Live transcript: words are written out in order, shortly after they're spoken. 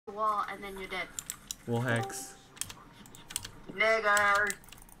wall and then you're dead. Wall hacks. Nigger!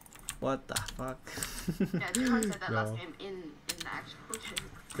 What the fuck? Yeah, Joohann said that No. last game in the actual game.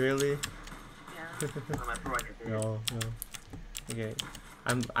 Really? Yeah. No. Okay.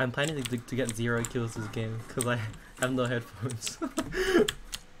 I'm planning to get 0 kills this game because I have no headphones.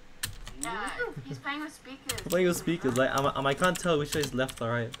 Yeah, he's playing with speakers. I'm playing with speakers, like I can't tell which way is left or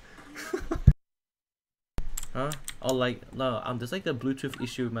right. Huh? Oh, like no, there's like a Bluetooth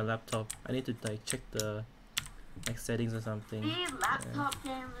issue with my laptop. I need to like check the like settings or something. These laptop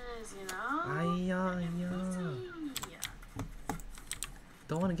gamers, you know. Yeah. PC.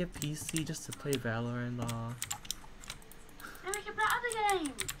 Don't want to get PC just to play Valorant. Then we can play other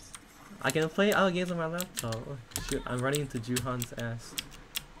games. I can play other games on my laptop. Oh, shit, I'm running into Joohann's ass.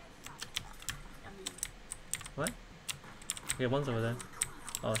 What? Okay, one's over there.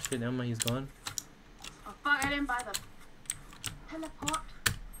 Oh shit, never mind, he's gone. Oh fuck, I didn't buy the teleport.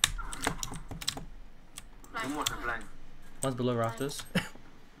 One's below rafters.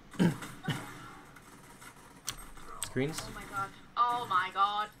 Screens? Oh my god. Oh my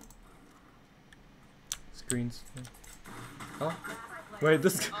god. Screens. Oh? Wait,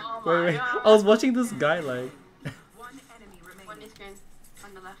 this. Oh wait. God. I was watching this guy like. One is green.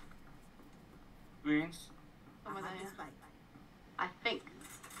 On the left. Greens. Over there, yeah. I think.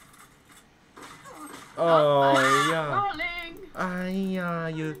 Oh yeah. Rolling. Yeah,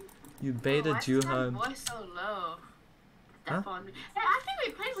 you baited Why is Joohann. my voice so low? Step Huh? on me. Hey, I think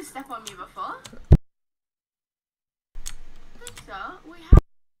we played with Step on Me before. I think so. We have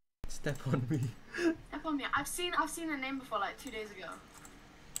Step on me. Step on Me. I've seen the name before, like 2 days ago.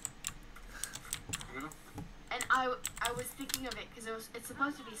 And I was thinking of it because it's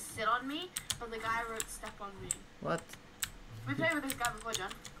supposed to be Sit on Me, but the guy wrote Step on Me. What? We played with this guy before,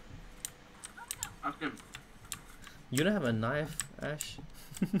 John. Ask him. You don't have a knife, Ash?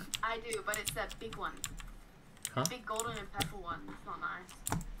 I do, but it's that big one. Huh? The big golden and purple one. It's not nice.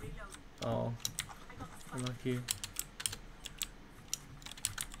 Oh, unlucky.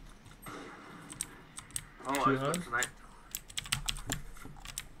 Oh, Joohann? I was tonight.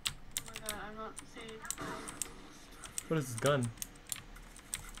 Oh my god, I'm not safe. What is this gun?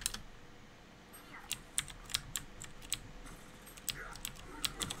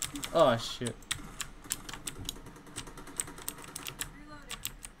 Oh shit.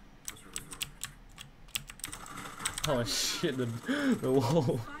 Oh shit, the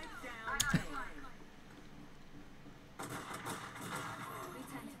wall.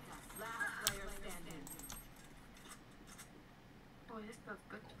 Oh, this feels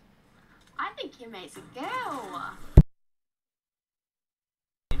good. I think he makes a girl.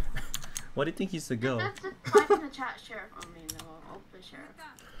 What do you think he's a girl? Just type in the chat, Sheriff. I mean, no, open Sheriff.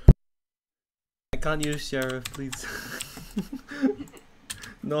 I can't use Sheriff, please.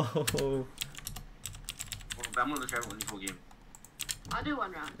 No. I'm gonna try only full game. I'll do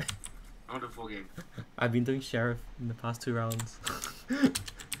one round. I want a full game. I've been doing Sheriff in the past 2 rounds.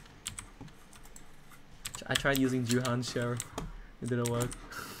 I tried using Joohann Sheriff. It didn't work.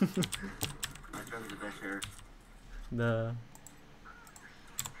 I tried the best here.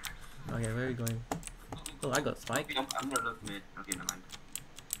 Okay, where are you going? Oh, I got Spike. Okay, I'm gonna look mid. Okay, never mind.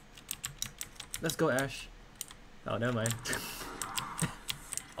 Let's go, Ash. Oh, never mind.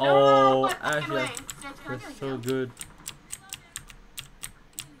 No, Oh, what Ash, fucking way? yeah. Jett, can I That's get a so heal? good. Thank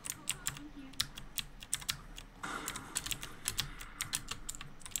you.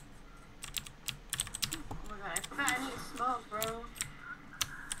 Oh my god, I forgot I need smoke, bro.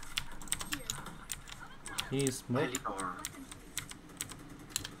 He needs smoke. Or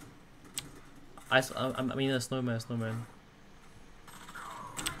I mean a snowman.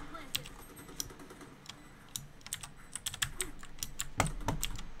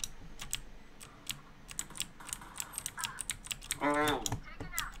 oh,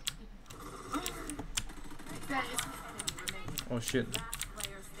 That is Oh shit.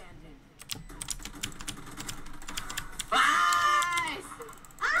 nice!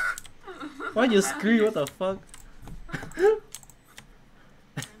 Why'd you scream? What the fuck?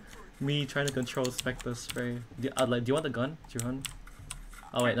 Me trying to control Spectre spray. Do you want the gun, Joohann?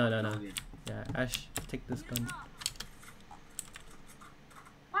 Oh wait, no. Yeah, Ash, take this gun.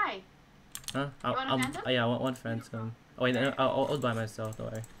 Why? Huh? You want a phantom? Yeah, I want one phantom. Oh wait, no, I'll buy myself.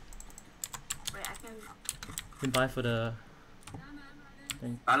 Don't worry. Wait, I can. You can buy for the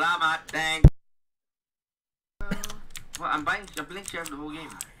thing. Alamat, thank. Well, I'm playing Sheriff the whole game.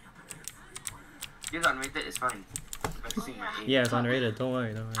 This unrated is fine. Practicing my aim. Yeah, it's unrated. Don't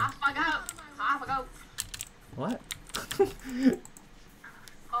worry. Half a go. What?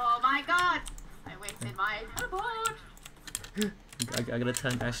 Oh my god! I wasted my teleport. I gotta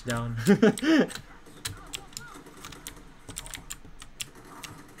turn Ash down.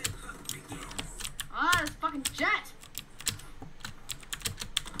 Ah, this fucking Jett!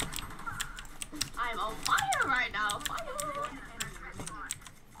 I'm on fire right now. Fire!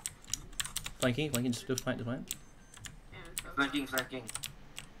 Flanking, just do flank, Yeah, Flanking, flanking.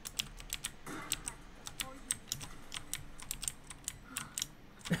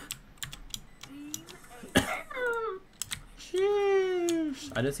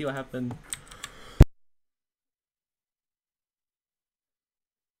 Sheesh. I didn't see what happened.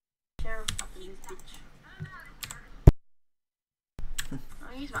 Sheriff fucking this bitch.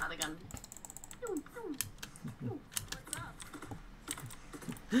 I'll use my other gun.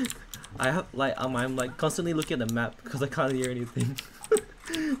 I have like I'm like constantly looking at the map because I can't hear anything.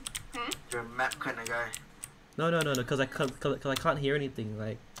 You're a map kind of guy. No, because I can't hear anything,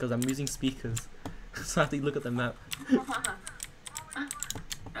 like because I'm using speakers, so I have to look at the map.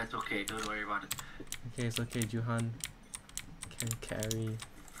 That's okay, don't worry about it. Okay, it's okay. Joohann can carry.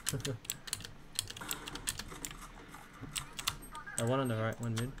 I one on the right,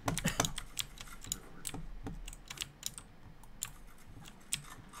 one mid.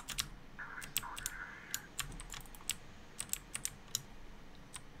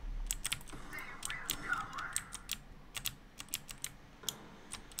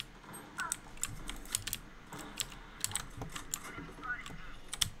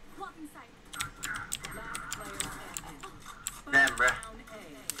 Damn, bruh.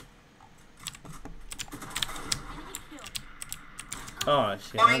 Oh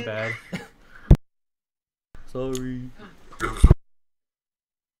shit, my bad. Sorry.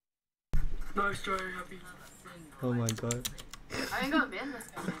 Nice try, happy. Oh my god. I ain't gonna be in this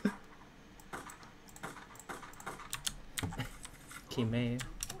game. Okay, man.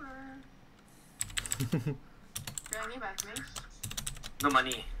 Bring it back to me. No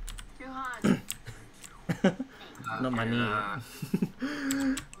money. Joohann. No money. Uh,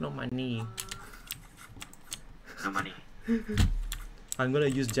 No money. no money. I'm gonna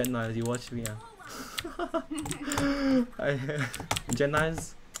use Gen 9. You watch me. Gen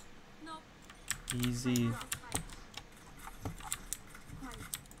 9's easy.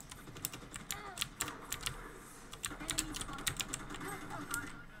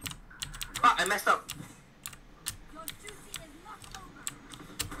 Ah, I messed up.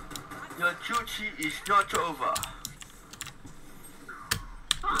 Your duty is not over.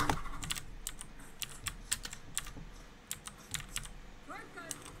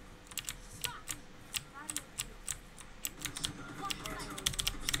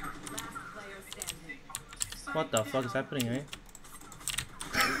 What the fuck is happening, eh?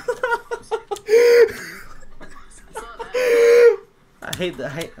 I hate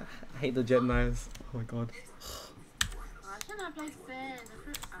the Gen 9s. Oh my god. I shouldn't have played Fizz. I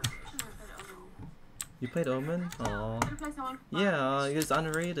shouldn't have played Omen. You played Omen? Aw. I should have played someone fun. Yeah, it's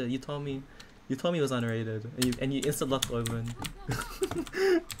underrated. You told me it was underrated, and you instant locked Omen. I've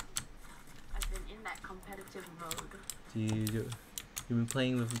been in that competitive mode. You've been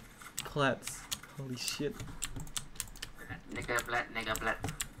playing with plats. Holy shit. Nigga blat, nigga blat.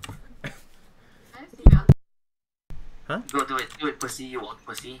 I see you. Huh? Go do it, pussy, you want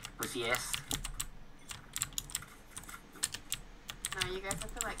pussy, pussy ass. No, you guys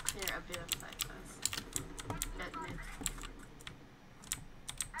have to like clear a bit of side first. Let mid.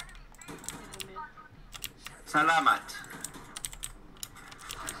 Mid. Salamat.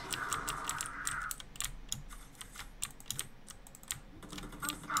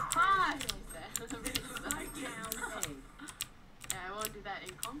 Fine! Yeah, I won't do that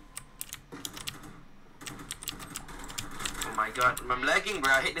in comp. Oh my god, I'm lagging,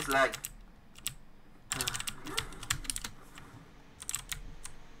 bro. I hate this lag.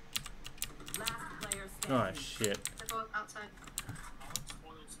 Oh shit. They're both outside.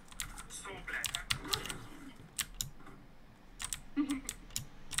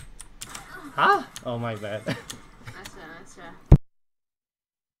 Huh? Oh my bad. Nice try.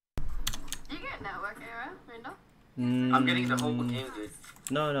 You get network error, Rindle? I'm getting the whole game, dude.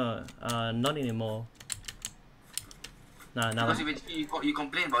 No, not anymore. Nah, now. Because you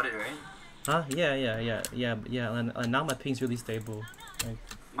complain about it, right? Huh? Yeah. And now my ping's really stable. Like,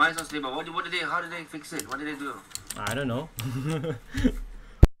 Mine's not stable. How did they fix it? What did they do? I don't know. On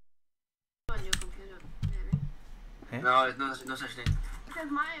your computer, maybe. Huh? No, it's no such thing. Because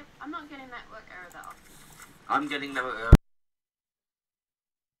I'm not getting network error that often. I'm getting the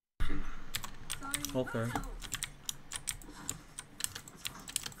Okay.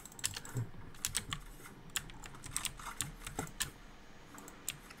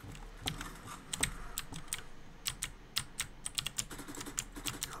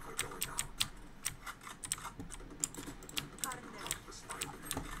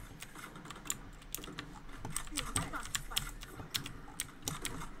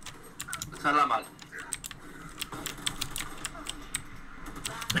 Salamat.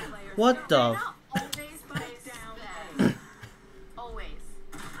 What the? Reyna always plays bad. Always.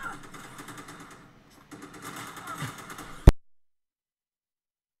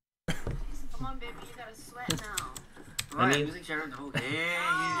 Come on, baby, you gotta sweat now. Why? mean- I'm using Sharon the whole game.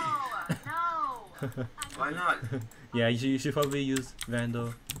 No. Why not? Yeah, you should probably use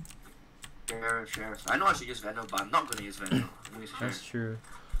Vandal. Sheriff. I know I should use Vandal, but I'm not gonna use Vandal. I'm gonna use Sheriff. That's true.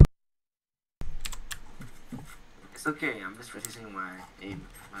 It's okay, I'm just practicing my aim,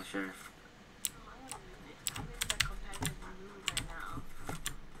 my Sheriff. I'm in the competitive mood right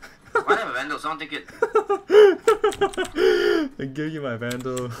now. Why have a Vandal? Someone take it. I give you my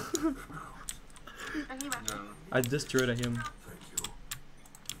Vandal. I need my No. I just threw it at him.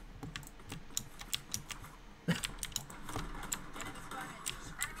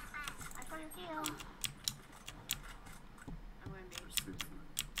 I got your kill. I'm going to be.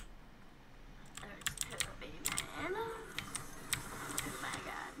 Baby man. Oh my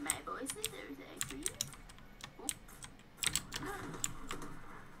god, my voice is so sexy. Oop.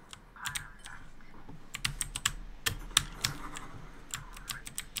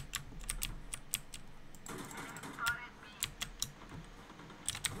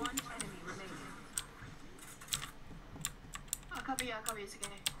 I'll cover you, it's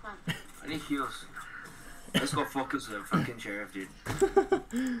okay. Come on. I need heals. Let's go focus the fucking Sheriff, dude.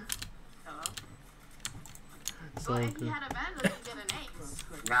 Hello? So Well, if good. you had a vandal, you get an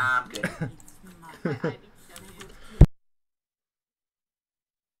ace. Nah, I'm good. Like IBW.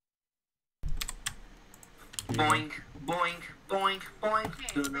 Boink, boink, boink, boink.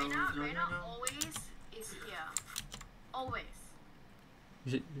 Okay, Reyna always is here. Always.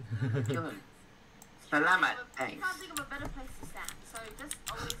 You should Kill him. Salamat, You thanks. can't think of a better place to stand, so just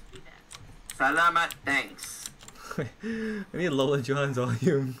always be there. Salamat, thanks. I need to lower Johann's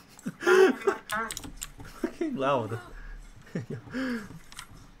volume. Fucking loud.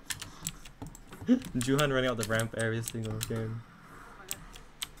 Joohann running out the ramp every single game.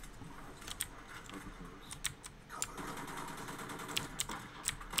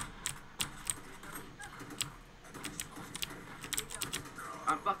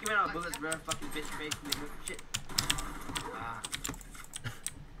 I'm fucking running out of bullets, bro. Fucking bitch face, nigga. Shit. Ah. Is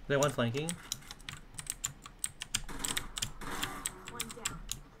there one flanking? One down.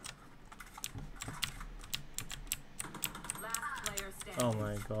 Last player standing. Oh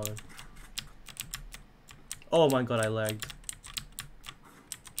my god. Oh my god, I lagged.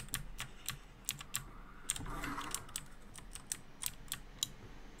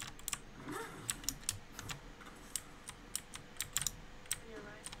 You're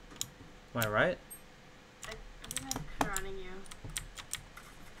right. Am I right? I think I'm surrounding you.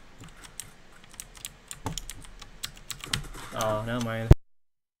 Oh, never mind.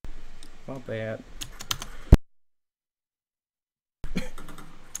 Not bad. Yeah,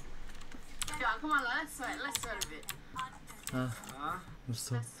 come on, let's sweat a bit. Huh? I'm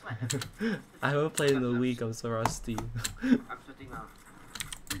so. Let's sweat a bit. I haven't played in a week. I'm so rusty. I'm sweating now.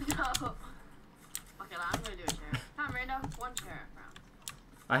 No. Okay, I'm gonna do a sheriff. Come, Reyna, one sheriff round.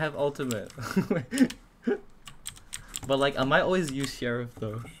 I have ultimate. But like, I might always use sheriff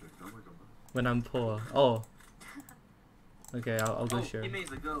though. When I'm poor. Oh. Okay, I'll go Oh, sheriff. Kime's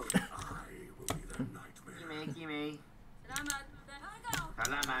the go. Kime.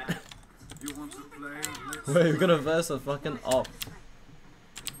 Salamat. You want to play? Let's Wait, you're gonna verse a fucking op.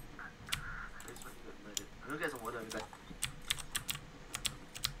 I'm gonna get some water. I'll be back.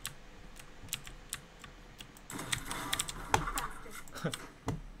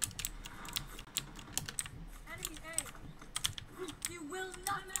 Enemy A. You will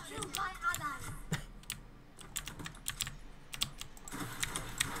not kill my allies.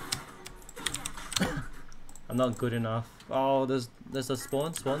 I'm not good enough. Oh, there's a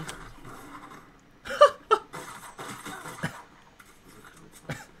spawn.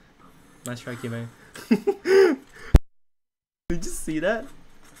 Nice try, Kime. Did you just see that?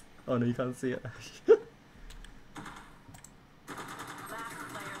 Oh no, you can't see it. Last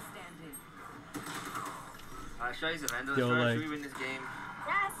player standing. Should I use a Vandal? Yo, Should like- we win this game?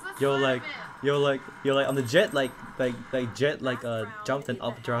 Yes, let's Yo, sweat a like, bit. you're like on the jet, like jet jumped and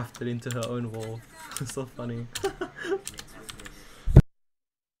updrafted into her own wall. It's so funny.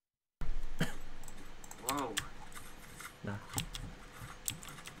 Whoa. Nah.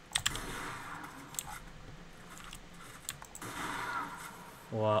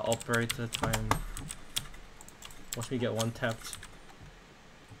 Wow, operator time. Watch me get one tapped.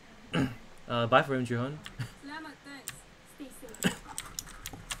 Bye for him, Joohann. Salamat, thanks. Stay safe.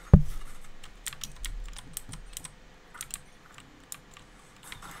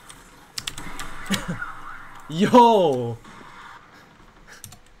 Yo!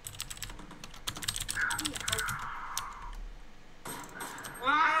 What?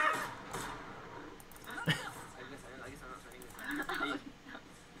 I guess I'm not saying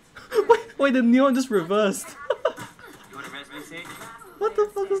this. Wait, the neon just reversed. You wanna rest me, Sage? What the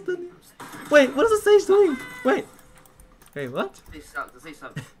fuck is the neon? Wait, what is the sage doing? Wait, what? Sage sucks. The Sage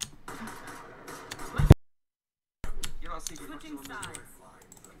sucks. You're not Sage. You're not so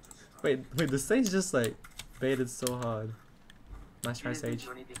Wait, the sage just like baited so hard. Nice try, You didn't Sage.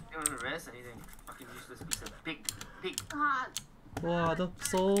 do anything. You don't wanna rest anything. Fucking useless piece of pig. God. Wow, that's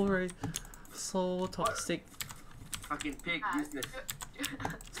so toxic. Fucking pig. Useless.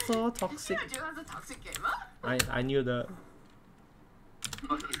 So toxic. Joohann's a toxic gamer. I knew that.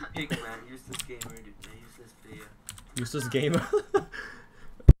 Fucking pig, man. Useless gamer, dude. Useless player. Useless gamer.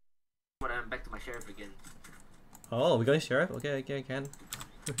 But I'm back to my sheriff again. Oh, we got a sheriff? Okay, I can.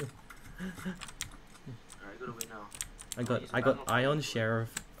 Alright, go away now. I got Ion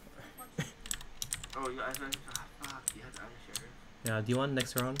Sheriff. Oh, you guys fuck, you had Iron Sheriff. Yeah, do you want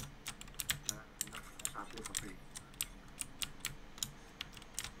next round? No, I'll play for free.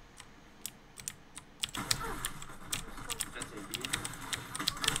 That's a B.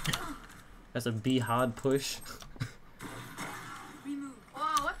 That's a B hard push. Remove.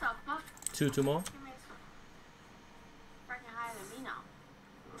 Whoa, what the fuck? Two more? Give me freaking higher than me now.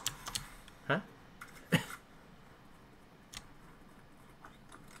 Huh?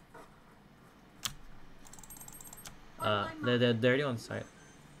 They're already on site.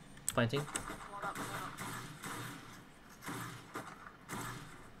 Fighting. Hold up.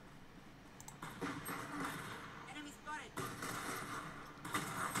 Enemy spotted.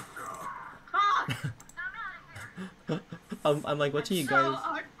 Fuck! I'm like watching you So guys.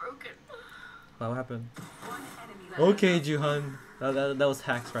 heartbroken. What happened? One enemy left. Okay, Joohann. That was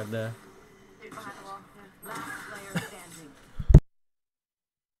hacks right there. Dude, behind the wall. Yeah. Last player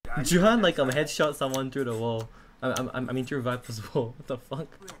standing. Joohann like headshot someone through the wall. I mean through Viper's wall. What the fuck?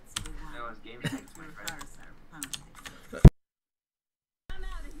 That was game hacks, my friend. I'm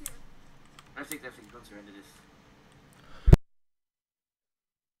out of here. F6, don't surrender this.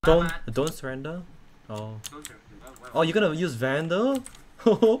 Don't surrender. Oh. Don't surrender. Oh, you're gonna use Vandal?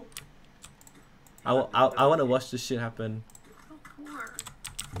 I want to watch this shit happen. So poor.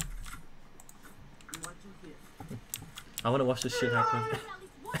 I want to watch this shit happen. At least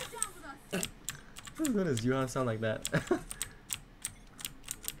one down with us. When does Joohann sound like that?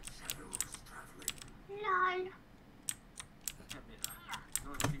 Nine.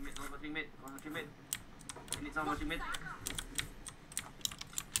 No watching mid. I need someone watching mid.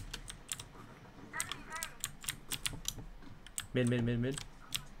 Mid.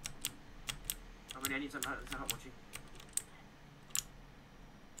 I need some help watching.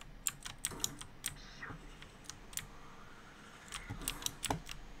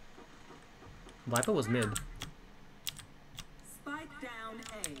 Viper was mid. Spike down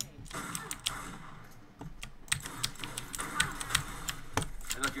A.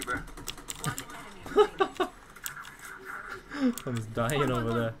 I got you, bro. One enemy remaining. I'm just dying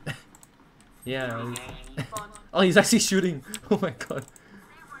over there. Yeah. Fun. Oh, he's actually shooting. Oh my god.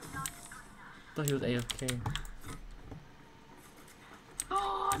 Thought he was AFK.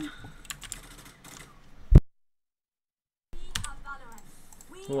 Fun.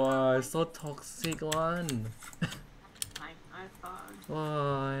 Wow, it's so toxic one. I thought.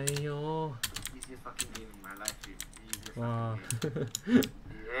 Wow, yo. Easiest fucking game in my life, dude. Easiest Wow. fucking game.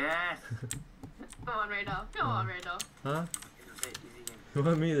 Yes! Come on, Radar. Come on, Radar. Huh? It's a easy game. You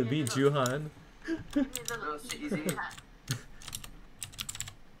want me to beat Joohann? Give me the No, little shit, easy.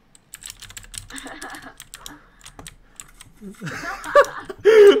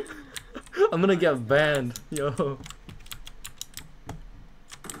 I'm gonna get banned, yo.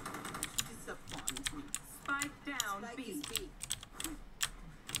 Spike down B.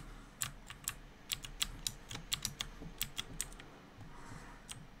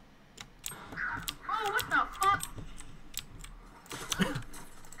 Oh, what the fuck?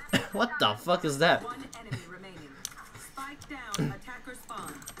 What the fuck is that? One enemy remaining. Spike down. Attacker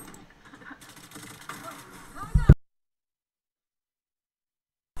spawn.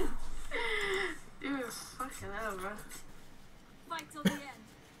 Dude, fucking hell, bro. Fight till the end.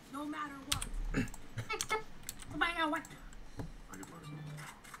 No matter what. Oh my god, what?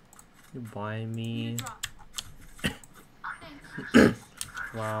 You buy me. Drop.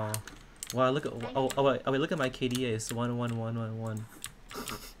 Wow. Wow, look at wait, look at my KDA. It's 11111. One.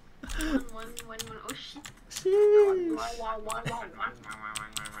 Oh shit. Sheesh.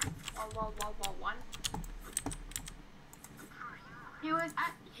 One. He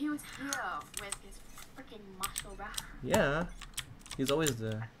was here with his Freaking muscle, bruh. Yeah, he's always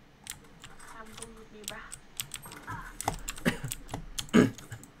there. Come boom with me, bruh.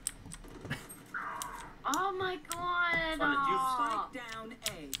 Oh my god! On the juice. Oh, Spike down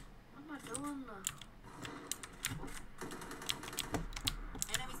A. what am I doing?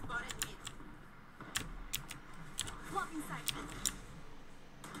 Enemy spotted mid. Blocking sight.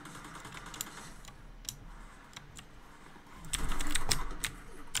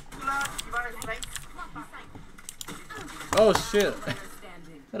 Blocking sight. Oh shit! Player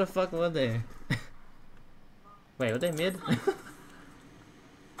standing. How the fuck were they? Wait, were they mid?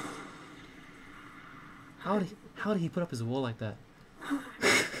 How did he put up his wall like that?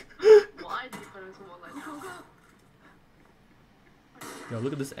 Why did you put us all like that? Yo,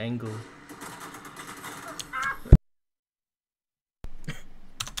 look at this angle.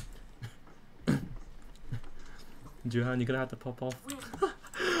 Joohann, you're gonna have to pop off.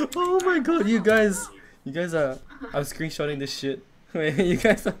 Oh my god, you guys are. I'm screenshotting this shit. Wait, you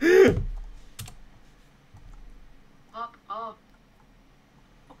guys are. Up, up.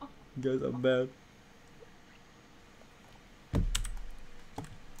 You guys are bad.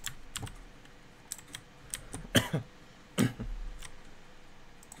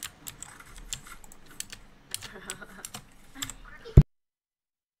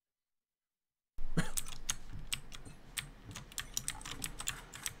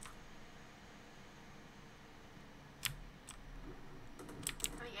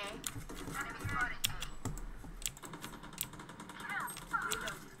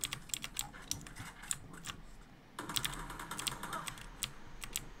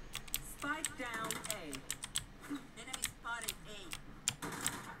 Spike down A. Enemy spotted A.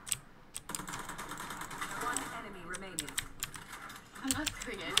 One enemy remaining. I'm not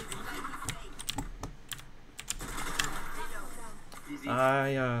doing anything. Easy.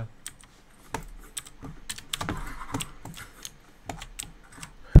 Yeah.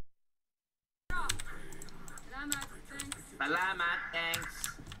 Salamat, thanks.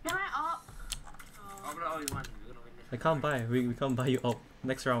 Can I up? Oh, bro, you won. You're gonna win this. I can't buy. We can't buy you up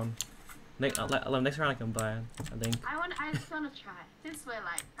next round. Next round I can buy. I think. I just wanna try. Since we're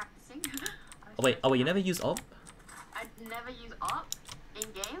like practicing. Oh wait, you never use up? I never use up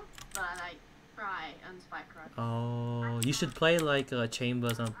in game, but I like try and spike run. Oh, you should play like a chamber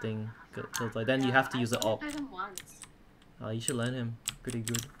or something. Cause like then you have to use the I op. played him once. You should learn him. Pretty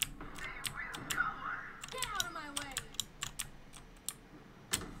good. Get out of my way.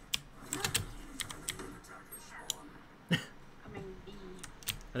 Coming B.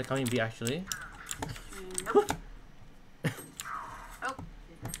 They're coming B actually. Nope. Oh.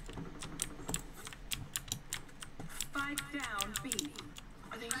 Spike down B.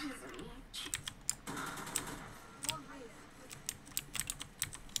 I think she's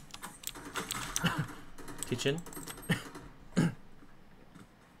Kitchen.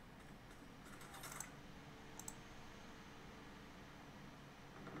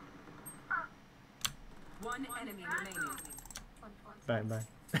 One enemy remaining. Bye bye.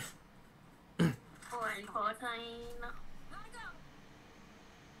 49.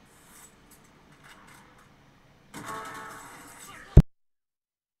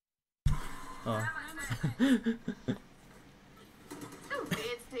 Oh. So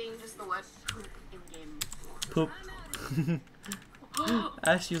weird seeing just the word poop in game. Poop.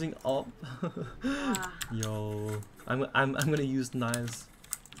 Ash using op. Ah. Yo, I'm gonna use knives.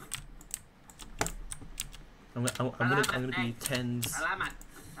 I'm gonna be tens. Salamat.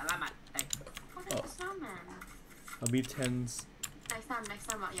 Salamat, thanks. Oh, there's a snowman. I'll be tens. Next time,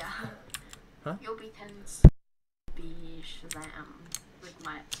 yeah. Huh? You'll be tens. Be Shazam with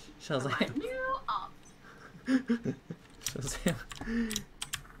my Shazam. with my new op. Shazam.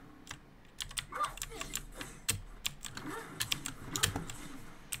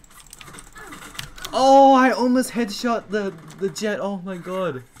 Oh, I almost headshot the jet. Oh my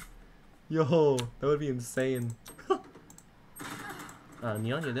god. Yo, that would be insane.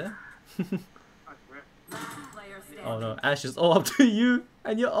 Neon, you there? Last player standing. Oh no, Ash is all up to you,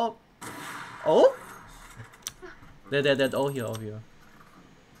 and you're up. Oh? They're all here, all here.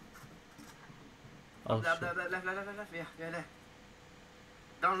 Oh Left, shit. left, yeah, there.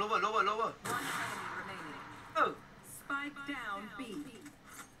 Down, lower. One enemy remaining. Oh! Spike down B.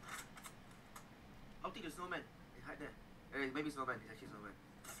 I'll take the snowman. He's hide there. Maybe snowman. He's actually snowman.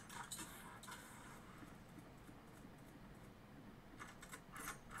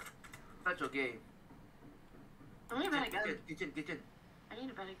 That's okay. I need a better gun. Kitchen. I need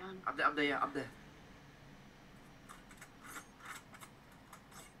a better gun. Up there, yeah, up there.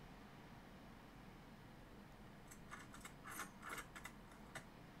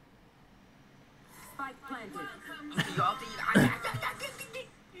 Spike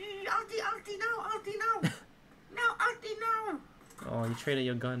traded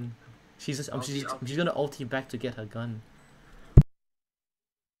your gun. She's just Ulti, ulti. she's gonna ulti back to get her gun.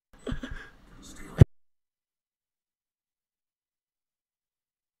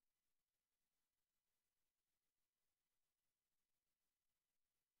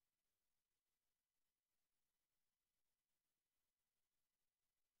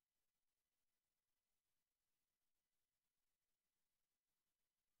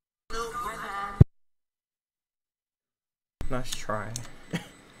 Nice try.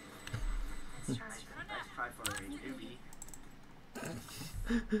 Let's try. Let's try for a B.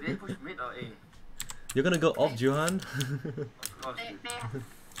 Did they push mid or A? You're gonna go off, joohann? Of course. They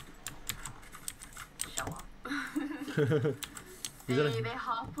show up. He's gonna- They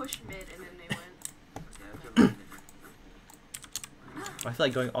half pushed mid and then they went. Okay. I feel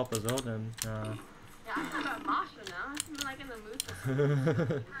like going up as well then. Yeah, I feel like Marshall now. I'm like in the mood for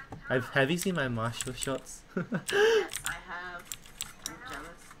something. Have you seen my Marshall shots? Yes, I have. I'm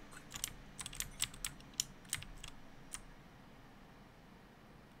jealous.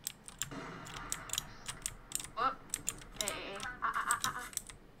 Oh, hey.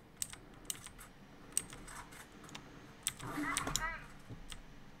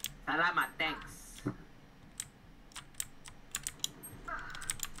 Salamat, thanks.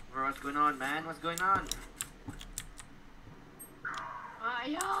 Bro, what's going on, man? What's going on?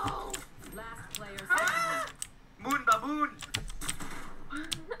 Yo! Last player standing. Moon baboon!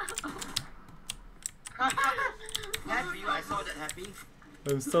 Happy, I saw that happy.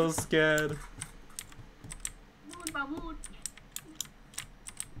 I'm so scared. Moon baboon.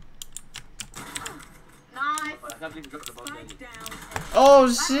 Nice. Oh, I can't believe you dropped the ball Spike there. down.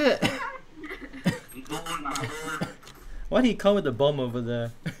 Oh shit! Moon baboon. Why'd he come with the bomb over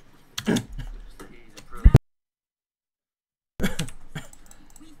there? He's a pro.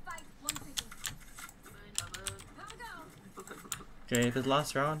 We fight once again. Moon baboon. Go go. Okay, if it's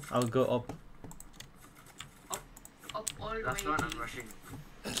last round, I'll go up. Up all the Last way. one, I'm rushing.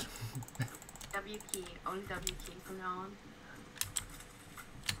 W key. Only W key from now on.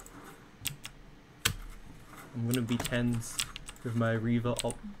 I'm gonna be tense with my Reaver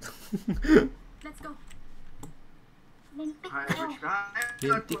up. Let's go. Hi, which guy?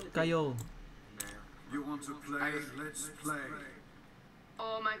 Lintik kayo. You want to play? Let's play.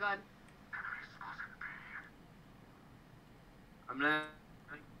 Oh my god. I'm like.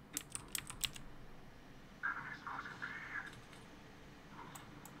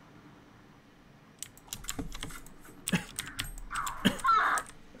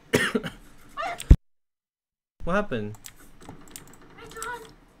 What happened? Hey, Joohann.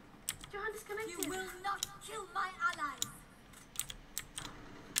 Joohann disconnected. You will not kill my allies.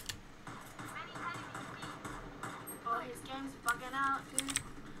 Oh, his game's bugging out, dude.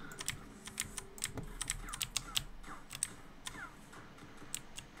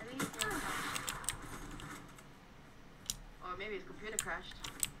 At least it crashed. Or maybe his computer crashed.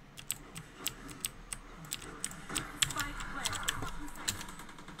 Spike planted.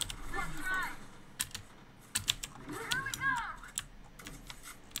 Get inside.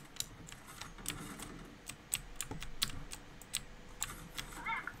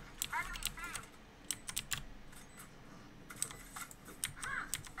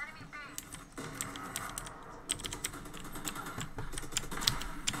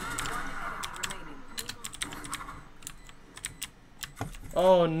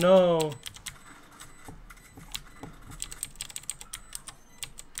 Oh no!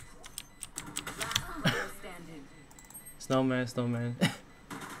 Last player standing. Snowman, snowman.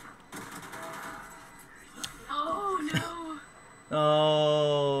 Oh no!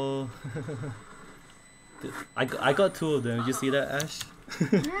 Oh. I got two of them. Did you see that, Ash?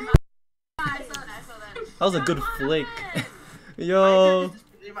 I saw that. That was a good What flick. happened? Yo.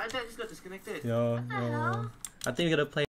 My internet just got disconnected. Yo, What the yo. hell? I think we gotta play